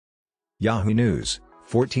Yahoo News,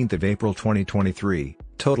 14th of April 2023,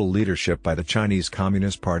 total leadership by the Chinese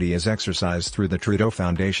Communist Party is exercised through the Trudeau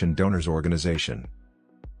Foundation Donors Organization.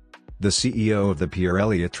 The CEO of the Pierre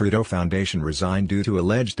Elliott Trudeau Foundation resigned due to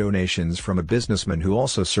alleged donations from a businessman who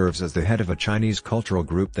also serves as the head of a Chinese cultural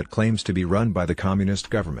group that claims to be run by the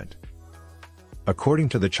communist government. According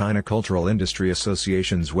to the China Cultural Industry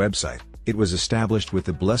Association's website, it was established with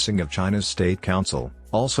the blessing of China's State Council,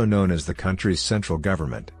 also known as the country's central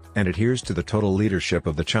government, and adheres to the total leadership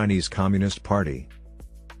of the Chinese Communist Party.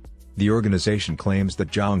 The organization claims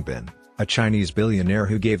that Zhang, a Chinese billionaire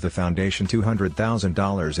who gave the foundation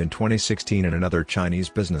 $200,000 in 2016 and another Chinese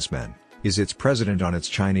businessman, is its president on its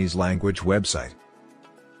Chinese-language website.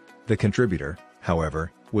 The contributor,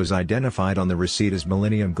 however, was identified on the receipt as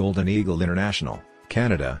Millennium Golden Eagle International,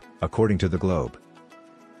 Canada, according to the Globe.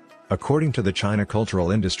 According to the China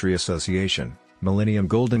Cultural Industry Association, Millennium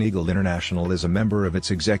Golden Eagle International is a member of its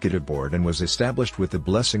executive board and was established with the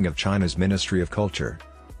blessing of China's Ministry of Culture.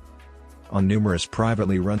 On numerous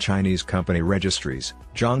privately run Chinese company registries,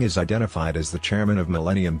 Zhang is identified as the chairman of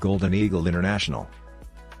Millennium Golden Eagle International.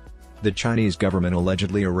 The Chinese government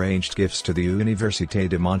allegedly arranged gifts to the Université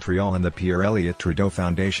de Montréal and the Pierre Elliott Trudeau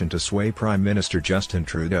Foundation to sway Prime Minister Justin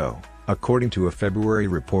Trudeau, according to a February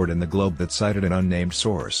report in the Globe that cited an unnamed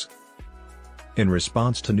source. In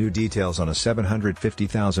response to new details on a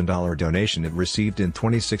 $750,000 donation it received in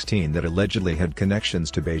 2016 that allegedly had connections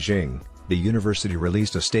to Beijing, the university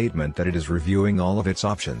released a statement that it is reviewing all of its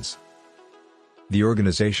options. The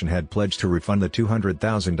organization had pledged to refund the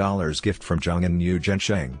 $200,000 gift from Zhang and New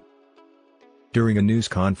Zhensheng. During a news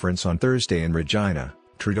conference on Thursday in Regina,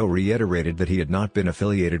 Trudeau reiterated that he had not been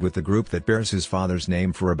affiliated with the group that bears his father's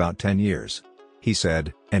name for about 10 years. He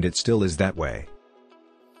said, "And it still is that way."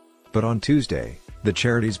 But on Tuesday, the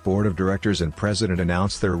charity's board of directors and president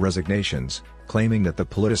announced their resignations, claiming that the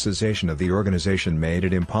politicization of the organization made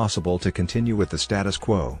it impossible to continue with the status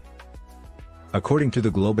quo. According to the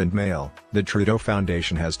Globe and Mail, the Trudeau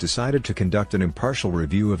Foundation has decided to conduct an impartial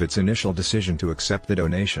review of its initial decision to accept the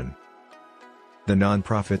donation. The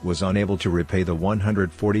nonprofit was unable to repay the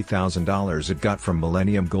 $140,000 it got from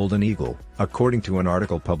Millennium Golden Eagle, according to an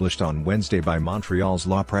article published on Wednesday by Montreal's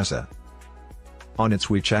La Presse. On its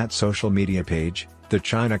WeChat social media page, the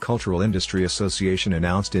China Cultural Industry Association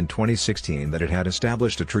announced in 2016 that it had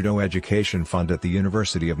established a Trudeau Education Fund at the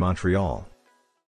University of Montreal.